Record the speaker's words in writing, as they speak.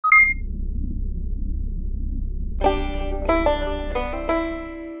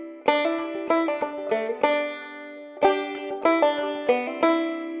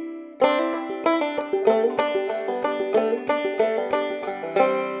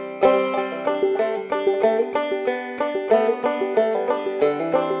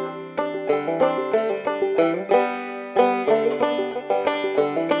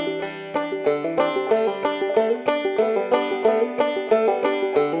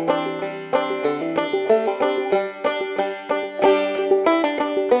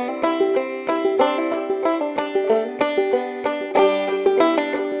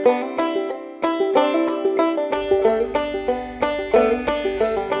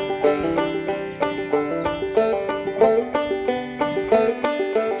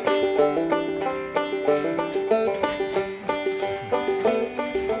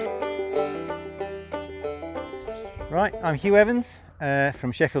I'm Hugh Evans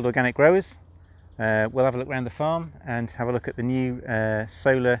from Sheffield Organic Growers. We'll have a look around the farm and have a look at the new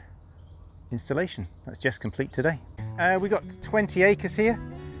solar installation that's just complete today. We've got 20 acres here.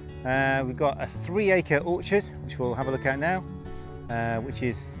 We've got a 3-acre orchard, which we'll have a look at now, which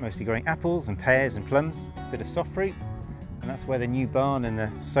is mostly growing apples and pears and plums, a bit of soft fruit, and that's where the new barn and the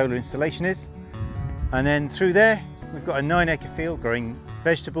solar installation is. And then through there we've got a 9-acre field growing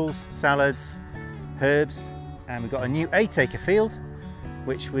vegetables, salads, herbs, and we've got a new 8-acre field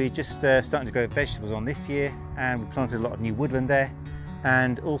which we're just starting to grow vegetables on this year, and we planted a lot of new woodland there,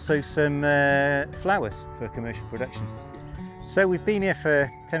 and also some flowers for commercial production. So we've been here for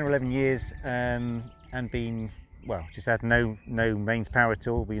 10 or 11 years and been, well, just had no mains power at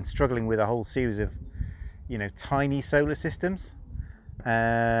all. We've been struggling with a whole series of, you know, tiny solar systems,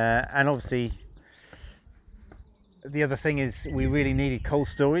 and obviously the other thing is we really needed cold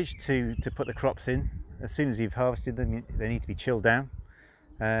storage to put the crops in. As soon as you've harvested them, they need to be chilled down.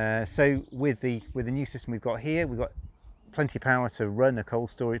 So with the new system we've got here, we've got plenty of power to run a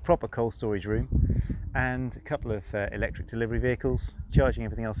proper cold storage room, and a couple of electric delivery vehicles charging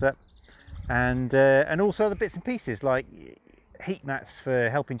everything else up, and also other bits and pieces like heat mats for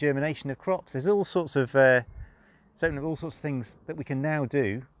helping germination of crops. There's all sorts of all sorts of things that we can now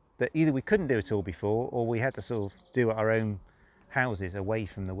do that either we couldn't do at all before, or we had to sort of do at our own houses away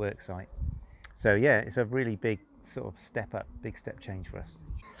from the work site. So yeah, it's a really big sort of big step change for us.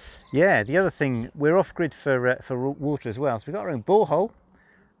 Yeah, the other thing, we're off-grid for water as well. So we've got our own borehole,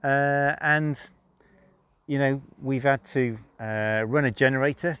 and you know, we've had to run a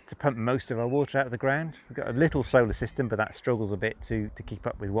generator to pump most of our water out of the ground. We've got a little solar system, but that struggles a bit to keep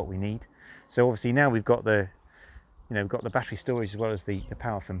up with what we need. So obviously now we've got the battery storage as well as the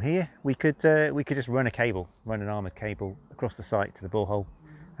power from here. We could just run an armoured cable across the site to the borehole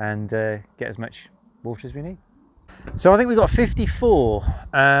and get as much water as we need. So I think we've got 54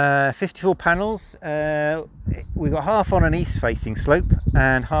 panels. We've got half on an east facing slope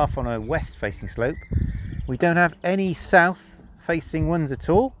and half on a west facing slope. We don't have any south facing ones at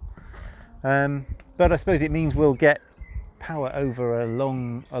all, but I suppose it means we'll get power over a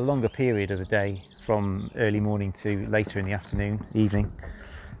longer period of the day, from early morning to later in the afternoon, evening.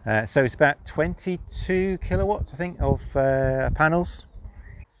 So it's about 22 kilowatts, I think, of panels.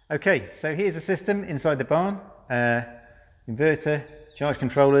 Okay, so here's the system inside the barn. Inverter, charge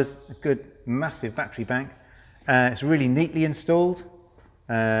controllers, a good massive battery bank. It's really neatly installed,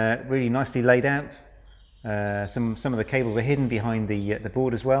 really nicely laid out. Some of the cables are hidden behind the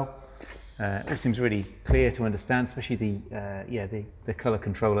board as well. It seems really clear to understand, especially the color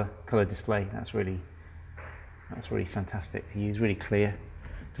controller, color display. That's really fantastic to use. Really clear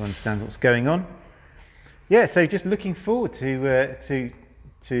to understand what's going on. Yeah, so just looking forward to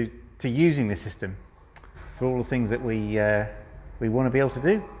using this system for all the things that we want to be able to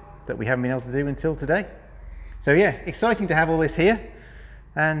do that we haven't been able to do until today. So yeah, exciting to have all this here,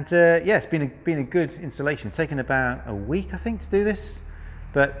 and yeah, it's been a good installation. Taken about a week, I think, to do this.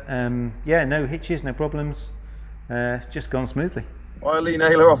 But yeah, no hitches, no problems, just gone smoothly. I'm Lee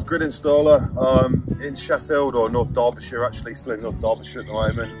Naylor, Offgrid installer in Sheffield, or North Derbyshire actually, still in North Derbyshire at the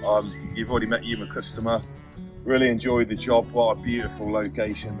moment. You've already met my customer. Really enjoyed the job. What a beautiful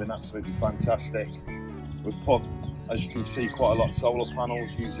location, been absolutely fantastic. We've put, as you can see, quite a lot of solar panels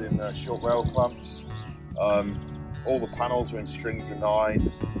using short rail clamps. All the panels are in strings of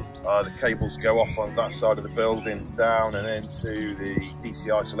 9. The cables go off on that side of the building, down and into the DC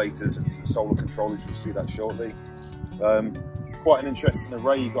isolators and to the solar controllers. You'll see that shortly. Quite an interesting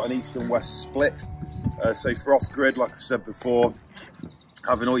array. You've got an east and west split. So for off-grid, like I've said before,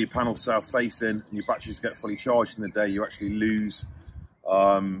 having all your panels south facing and your batteries get fully charged in the day, you actually lose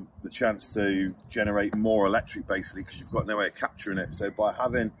the chance to generate more electric, basically, because you've got no way of capturing it. So by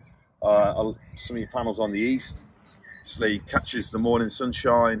having some of your panels on the east, actually catches the morning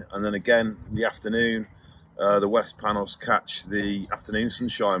sunshine, and then again in the afternoon the west panels catch the afternoon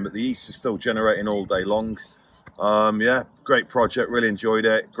sunshine, but the east is still generating all day long. Yeah, great project, really enjoyed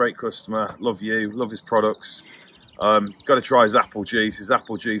it, great customer, love his products. Got to try his apple juice. His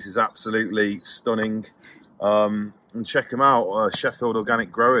apple juice is absolutely stunning, and check him out, Sheffield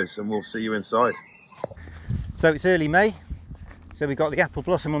Organic Growers, and we'll see you inside. So it's early May, so we've got the apple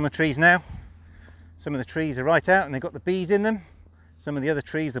blossom on the trees now. Some of the trees are right out and they've got the bees in them. Some of the other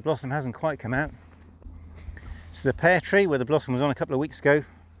trees, the blossom hasn't quite come out. This is a pear tree where the blossom was on a couple of weeks ago. You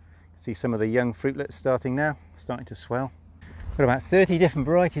can see some of the young fruitlets starting to swell. We've got about 30 different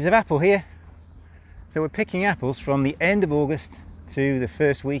varieties of apple here. So we're picking apples from the end of August to the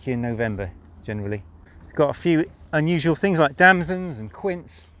first week in November, generally. We've got a few unusual things like damsons and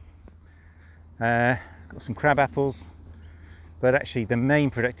quince. Got some crab apples, but actually the main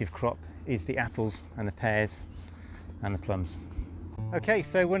productive crop is the apples and the pears and the plums. Okay,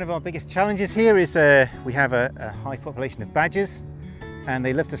 so one of our biggest challenges here is we have a high population of badgers, and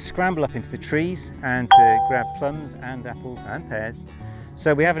they love to scramble up into the trees and to grab plums and apples and pears.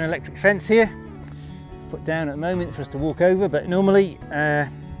 So we have an electric fence here put down at the moment for us to walk over, but normally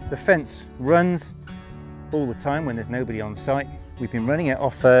the fence runs all the time when there's nobody on site. We've been running it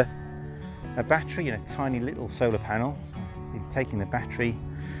off a battery and a tiny little solar panel. So we've been taking the battery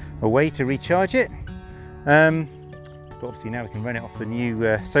away to recharge it. But obviously now we can run it off the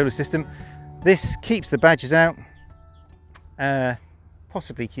new solar system. This keeps the badgers out,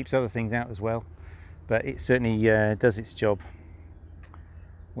 possibly keeps other things out as well, but it certainly does its job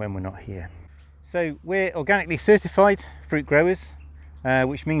when we're not here. So we're organically certified fruit growers,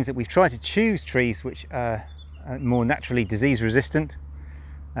 which means that we've tried to choose trees which are more naturally disease resistant,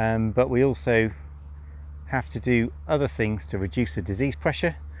 but we also have to do other things to reduce the disease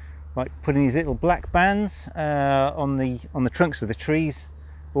pressure, like putting these little black bands on the trunks of the trees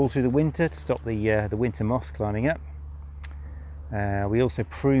all through the winter to stop the winter moth climbing up. We also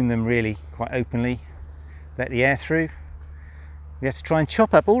prune them really quite openly, let the air through. We have to try and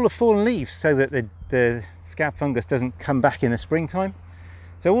chop up all the fallen leaves so that the scab fungus doesn't come back in the springtime.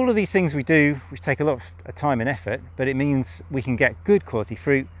 So all of these things we do, which take a lot of time and effort, but it means we can get good quality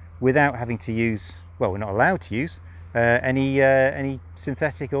fruit without having to use, well, we're not allowed to use any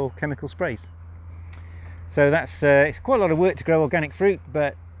synthetic or chemical sprays. So that's it's quite a lot of work to grow organic fruit,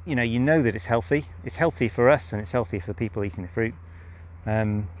 but you know that it's healthy. It's healthy for us and it's healthy for the people eating the fruit,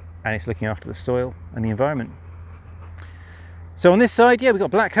 and it's looking after the soil and the environment. So on this side, yeah, we've got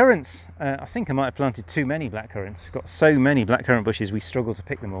black currants. I think I might have planted too many black currants. We've got so many black currant bushes we struggle to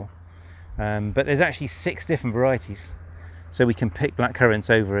pick them all, but there's actually 6 different varieties, so we can pick black currants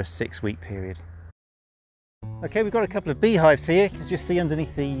over a 6-week period. Okay, we've got a couple of beehives here. You can just see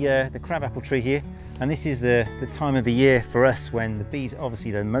underneath the crabapple tree here, and this is the time of the year for us when the bees are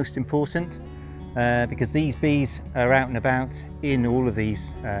obviously the most important, because these bees are out and about in all of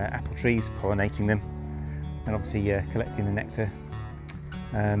these apple trees, pollinating them and obviously collecting the nectar.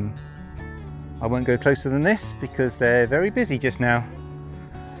 I won't go closer than this because they're very busy just now,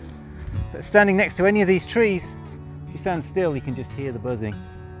 but standing next to any of these trees, if you stand still, you can just hear the buzzing.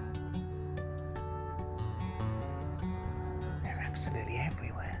 Absolutely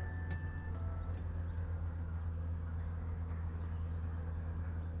everywhere.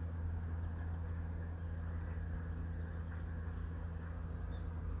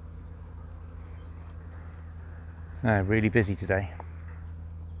 Really busy today.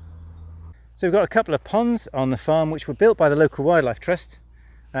 So we've got a couple of ponds on the farm which were built by the local wildlife trust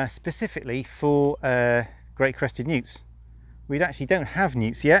specifically for great crested newts. We actually don't have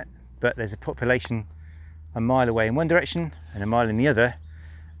newts yet, but there's a population a mile away in one direction and a mile in the other,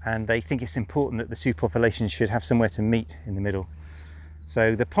 and they think it's important that the 2 populations should have somewhere to meet in the middle.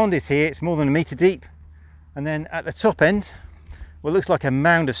 So the pond is here, it's more than 1 metre deep, and then at the top end, what looks like a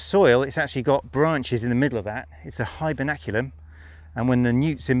mound of soil, it's actually got branches in the middle of that. It's a hibernaculum, and when the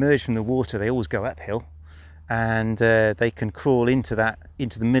newts emerge from the water, they always go uphill, and they can crawl into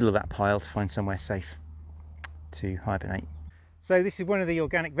the middle of that pile to find somewhere safe to hibernate. So this is one of the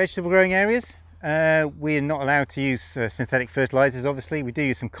organic vegetable growing areas. We're not allowed to use synthetic fertilizers, obviously. We do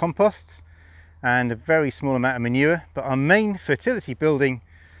use some composts and a very small amount of manure, but our main fertility building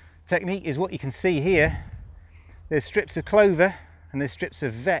technique is what you can see here. There's strips of clover and there's strips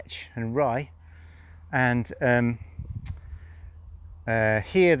of vetch and rye, and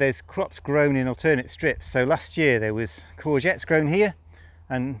here there's crops grown in alternate strips. So last year there was courgettes grown here,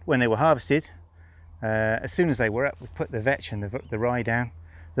 and when they were harvested, as soon as they were up, we put the vetch and the rye down.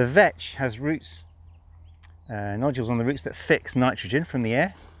 The vetch has roots, nodules on the roots that fix nitrogen from the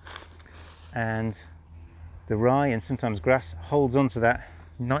air, and the rye and sometimes grass holds onto that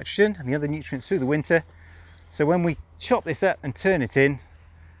nitrogen and the other nutrients through the winter. So when we chop this up and turn it in,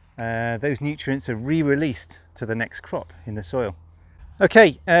 those nutrients are re-released to the next crop in the soil.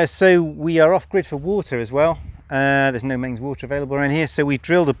 Okay, so we are off grid for water as well. There's no mains water available around here, so we've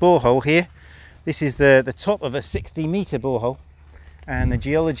drilled a borehole here. This is the top of a 60-metre borehole, and the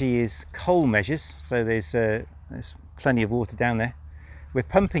geology is coal measures, so there's plenty of water down there. We're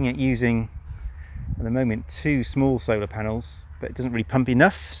pumping it using, at the moment, 2 small solar panels, but it doesn't really pump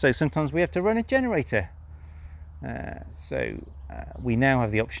enough, so sometimes we have to run a generator. We now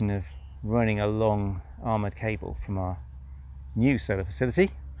have the option of running a long armoured cable from our new solar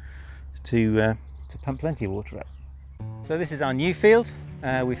facility to pump plenty of water up. So this is our new field.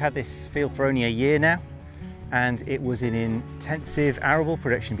 We've had this field for only a year now, and it was in intensive arable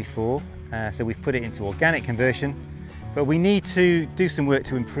production before, so we've put it into organic conversion, but we need to do some work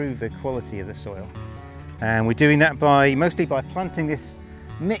to improve the quality of the soil. And we're doing that mostly by planting this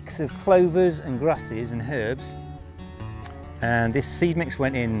mix of clovers and grasses and herbs. And this seed mix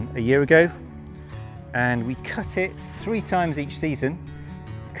went in a year ago, and we cut it 3 times each season.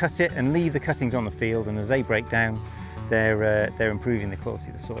 Cut it and leave the cuttings on the field, and as they break down, they're improving the quality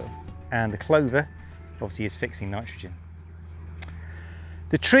of the soil. And the clover obviously is fixing nitrogen.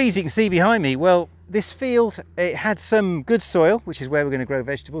 The trees you can see behind me, well, this field, it had some good soil, which is where we're going to grow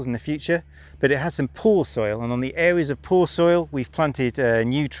vegetables in the future, but it had some poor soil, and on the areas of poor soil we've planted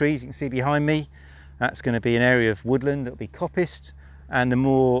new trees. You can see behind me, that's going to be an area of woodland that'll be coppiced, and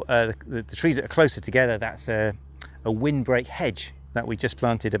the trees that are closer together, that's a windbreak hedge that we just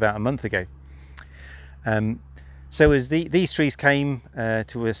planted about a month ago. So as these trees came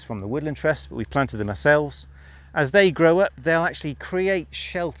to us from the Woodland Trust, but we planted them ourselves. As they grow up, they'll actually create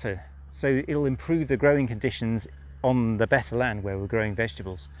shelter, so it'll improve the growing conditions on the better land where we're growing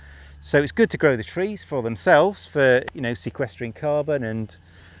vegetables. So it's good to grow the trees for themselves, for sequestering carbon and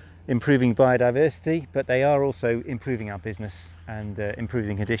improving biodiversity, but they are also improving our business and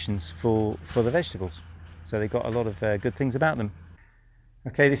improving conditions for the vegetables. So they've got a lot of good things about them.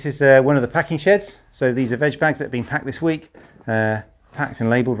 Okay, this is one of the packing sheds. So these are veg bags that have been packed this week, packed and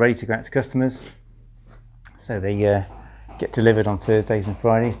labelled, ready to go out to customers. So they get delivered on Thursdays and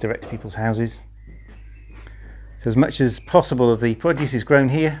Fridays direct to people's houses. So as much as possible of the produce is grown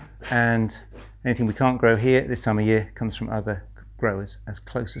here, and anything we can't grow here at this time of year comes from other growers as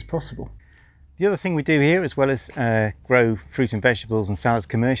close as possible. The other thing we do here, as well as grow fruit and vegetables and salads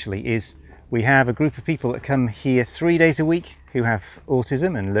commercially, is we have a group of people that come here 3 days a week who have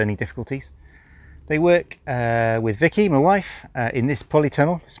autism and learning difficulties. They work with Vicky, my wife, in this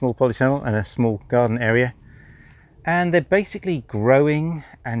polytunnel, small polytunnel, and a small garden area. And they're basically growing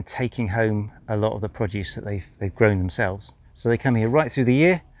and taking home a lot of the produce that they've grown themselves. So they come here right through the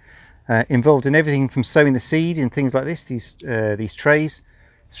year, involved in everything from sowing the seed in things like this, these trays,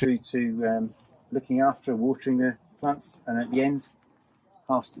 through to looking after, watering the plants, and at the end,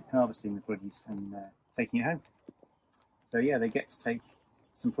 harvesting the produce and taking it home. So yeah, they get to take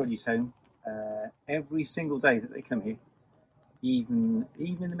some produce home every single day that they come here, even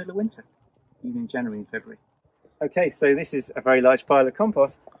in the middle of winter, even in January and February. Okay, so this is a very large pile of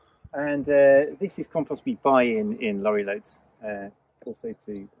compost, and this is compost we buy in lorry loads, also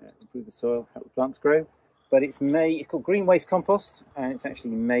to improve the soil, help the plants grow. But it's called green waste compost, and it's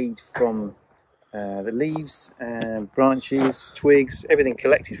actually made from the leaves, branches, twigs, everything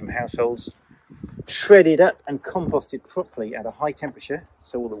collected from households, shredded up and composted properly at a high temperature,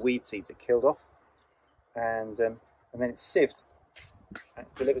 so all the weed seeds are killed off, and then it's sieved and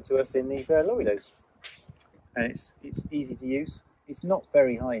it's delivered to us in these lorry loads. And it's easy to use. It's not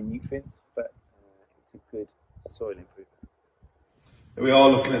very high in nutrients, but it's a good soil improvement. Here we are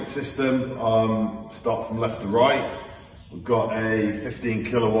looking at the system. Start from left to right. We've got a 15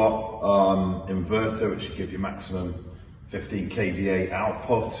 kilowatt inverter, which will give you maximum 15 kVA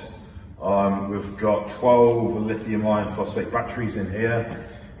output. We've got 12 lithium iron phosphate batteries in here.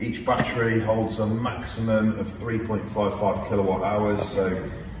 Each battery holds a maximum of 3.55 kilowatt hours. So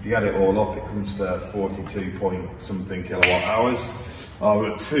if you add it all up, it comes to 42 point something kilowatt hours.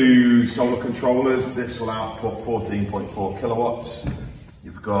 We've got 2 solar controllers. This will output 14.4 kilowatts.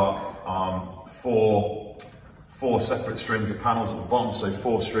 You've got four separate strings of panels at the bottom, so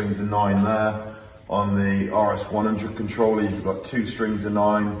 4 strings of 9 there. On the RS100 controller, you've got 2 strings of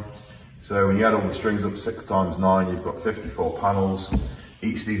 9. So when you add all the strings up 6 times 9, you've got 54 panels.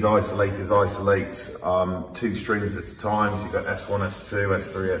 Each of these isolators isolates 2 strings at a time. So you've got S1, S2,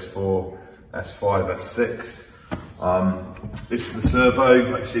 S3, S4, S5, S6. This is the servo,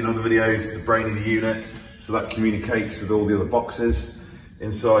 like you've seen in other videos, the brain of the unit. So that communicates with all the other boxes.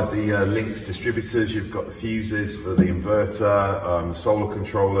 Inside the links distributors, you've got the fuses for the inverter, solar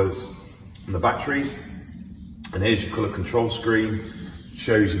controllers, and the batteries. And here's your colour control screen. It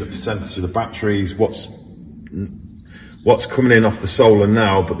shows you the percentage of the batteries, what's coming in off the solar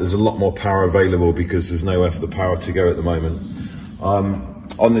now, but there's a lot more power available because there's nowhere for the power to go at the moment.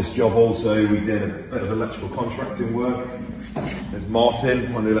 On this job also, we did a bit of electrical contracting work. There's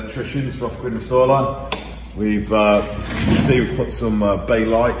Martin, one of the electricians for Offgrid installer. You can see we've put some bay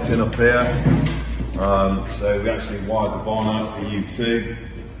lights in up here. So we actually wired the barn out for U2.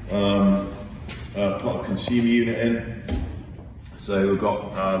 Put a consumer unit in. So we've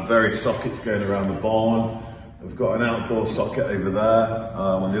got various sockets going around the barn. We've got an outdoor socket over there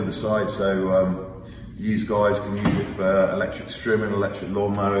on the other side, so you guys can use it for electric trimming, electric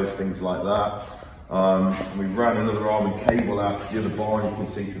lawnmowers, things like that. We ran another arm and cable out to the other barn. You can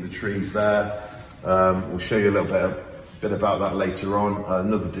see through the trees there. We'll show you a little bit bit about that later on.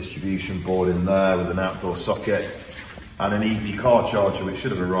 Another distribution board in there with an outdoor socket and an EV car charger, which should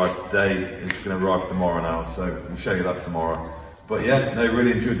have arrived today. It's going to arrive tomorrow now, so I'll show you that tomorrow. But yeah, no,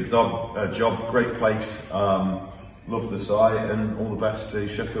 really enjoyed the job. Great place. Love the site, and all the best to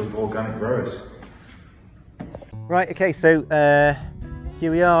Sheffield Organic Growers. Right, okay, so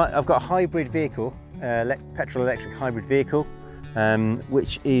here we are. I've got a hybrid vehicle, petrol electric hybrid vehicle,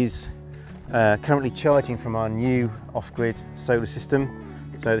 which is currently charging from our new off-grid solar system.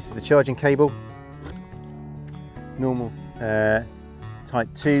 So this is the charging cable, normal type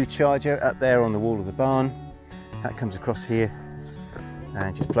 2 charger up there on the wall of the barn. That comes across here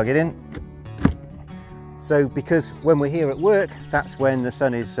and just plug it in. So because when we're here at work, that's when the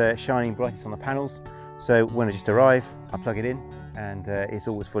sun is shining brightest on the panels. So when I just arrive, I plug it in and it's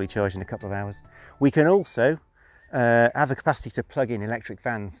always fully charged in a couple of hours. We can also have the capacity to plug in electric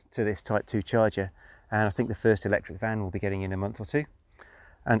vans to this type 2 charger. And I think the first electric van will be getting in a month or two.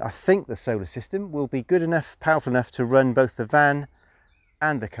 And I think the solar system will be good enough, powerful enough to run both the van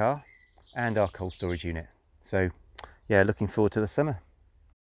and the car and our cold storage unit. So yeah, looking forward to the summer.